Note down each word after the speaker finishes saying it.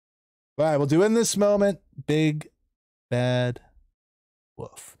All right, we'll do in this moment. Big bad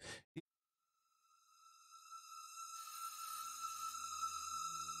wolf.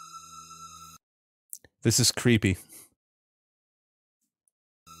 This is creepy.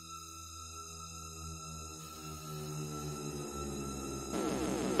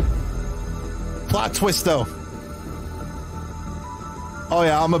 Plot twist, though. Oh,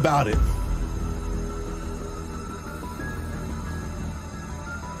 yeah, I'm about it.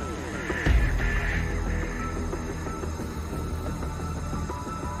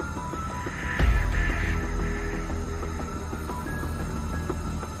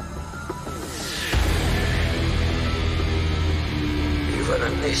 Even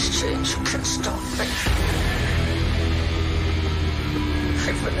in these chains, you can't stop me.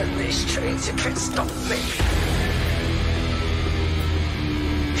 Even in these chains, you can't stop me.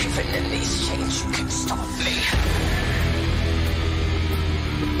 Even in these chains, you can't stop me.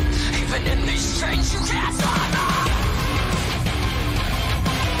 Even in these chains, you can't stop me.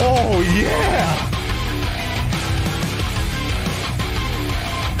 Oh, yeah!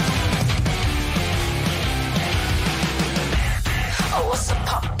 I was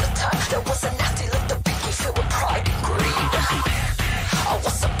upon the time, there was a nasty little biggie filled with pride and greed. I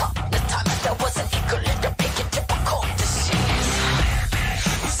was upon the time, there was an eagle little piggy typical disease.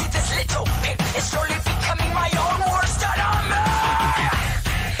 You see this little pig is slowly becoming my own worst enemy.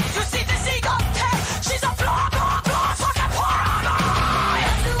 You see this eagle pig, she's a blah, blah, blah, fucking paranoid.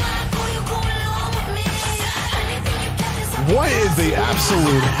 What is the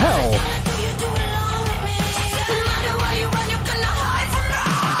absolute hell?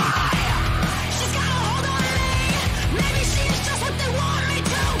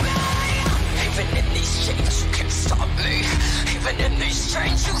 Even in these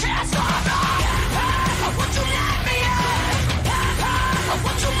chains, you can't stop me. I want you to let me in. I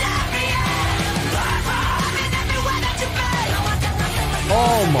want you to let me in. I'm in everywhere that you've been.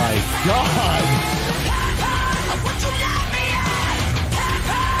 Oh my God. I want you to let me in.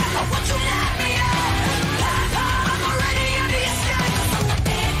 I want you to let me in. I'm already in the escape.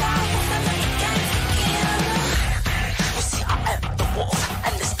 You see, I am the wolf,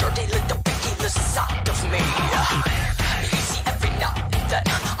 and this dirty little piggy lives inside of me.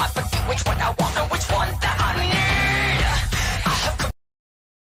 I forget which one I want and which one that I need.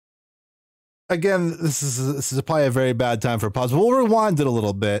 Again, this is probably a very bad time for a pause. We'll rewind it a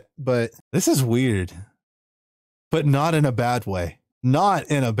little bit, but this is weird. But not in a bad way. Not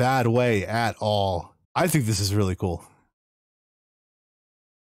in a bad way at all. I think this is really cool.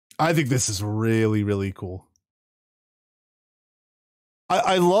 I think this is really, really cool.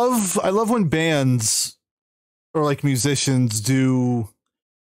 I love when bands or like musicians do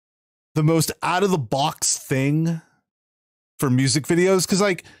the most out of the box thing for music videos. Cause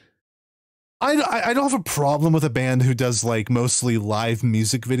like, I don't have a problem with a band who does like mostly live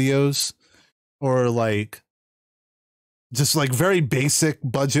music videos or like just like very basic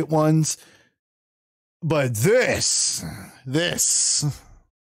budget ones. But this,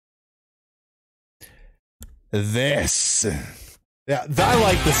 yeah, I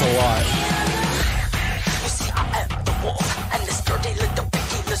like this a lot. You see, I am the wolf, and this dirty little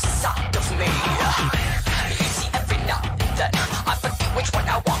piggy lives inside of me. You see, every now and then, I forget which one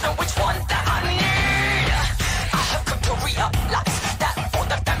I want and which one that I need. I have come to realize that all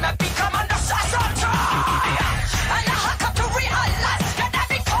of them have become unnecessary. And I have come to realize that they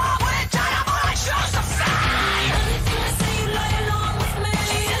become what it done, I'm all I choose to say. Anything I say, you lie along with me.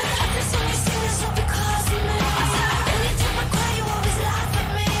 Every song you sing is all because of me. Anytime I cry, you always laugh at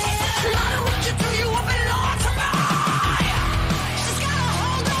me. No matter what you do, you will belong to me. She's got a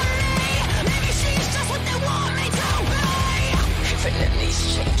hold on me. Maybe she's just what they want me to be. Even in these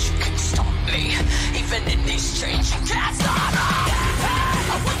chains, you can't stop me. Even in these chains, you can't stop me.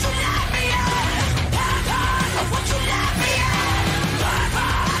 I want you to let me in. I want you to let me in.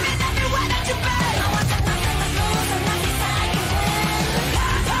 I'm in everywhere that you've been. I want nothing to lose and nothing I can win.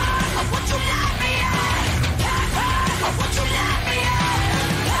 I want you to let me in. I want you to let me in.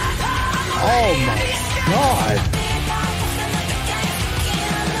 Oh my God.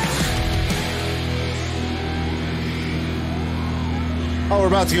 Oh, we're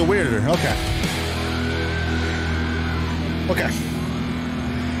about to get weirder. Okay. Okay.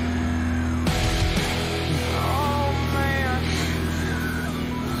 Oh man.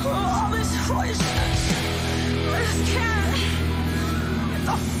 All this voices. This can't. Get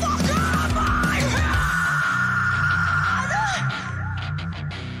the fuck out of my head.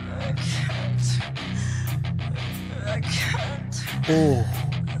 I can't. Oh.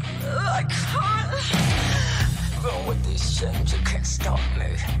 I can't. Even with these chains, you can't stop me.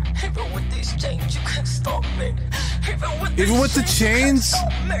 Even with these chains, you can't stop me. Even with the chains,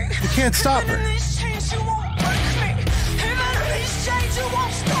 you can't stop her. Even in these chains, you won't break me. Even in these chains, you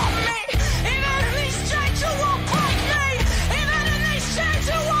won't stop me. Even in these chains, you won't break me. Even in these chains,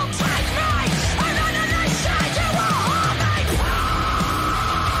 you won't take me. Even in these chains, you won't hold me.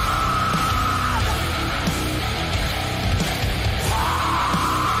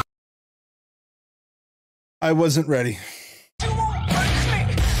 I wasn't ready. You won't break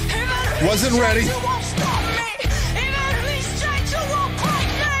me. Even in Wasn't these ready. chains, you won't stop me. Even in these chains, you won't break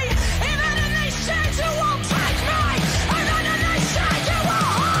me. Even in these chains, you won't take me. Even in these chains, you won't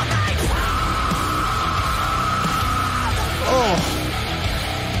hold me. Oh.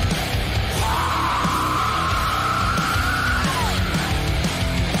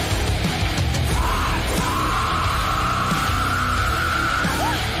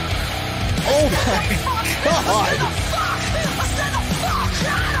 Oh my God.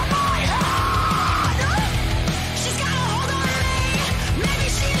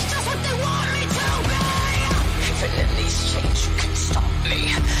 Even in these chains, you can't stop me.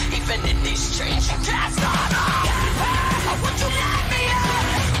 Even in these chains, you can't stop me. Won't you let me in?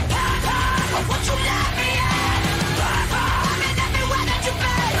 Won't you let me in? I mean, everywhere that you've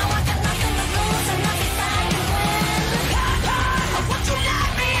been. I want nothing to lose and nothing to win. Won't you let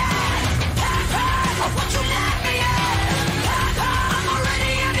me in? Won't you let me in? I'm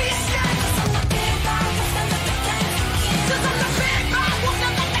already in these chains. 'Cause I'm the big bad wolf, don't let the game begin. 'Cause I'm the big bad wolf,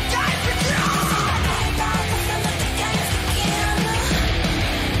 don't let the game begin. 'Cause I'm the big bad wolf, don't let the game begin.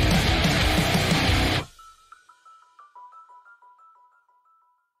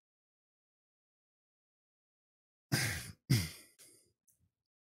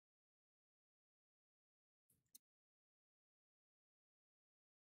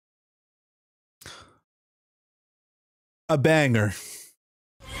 A banger.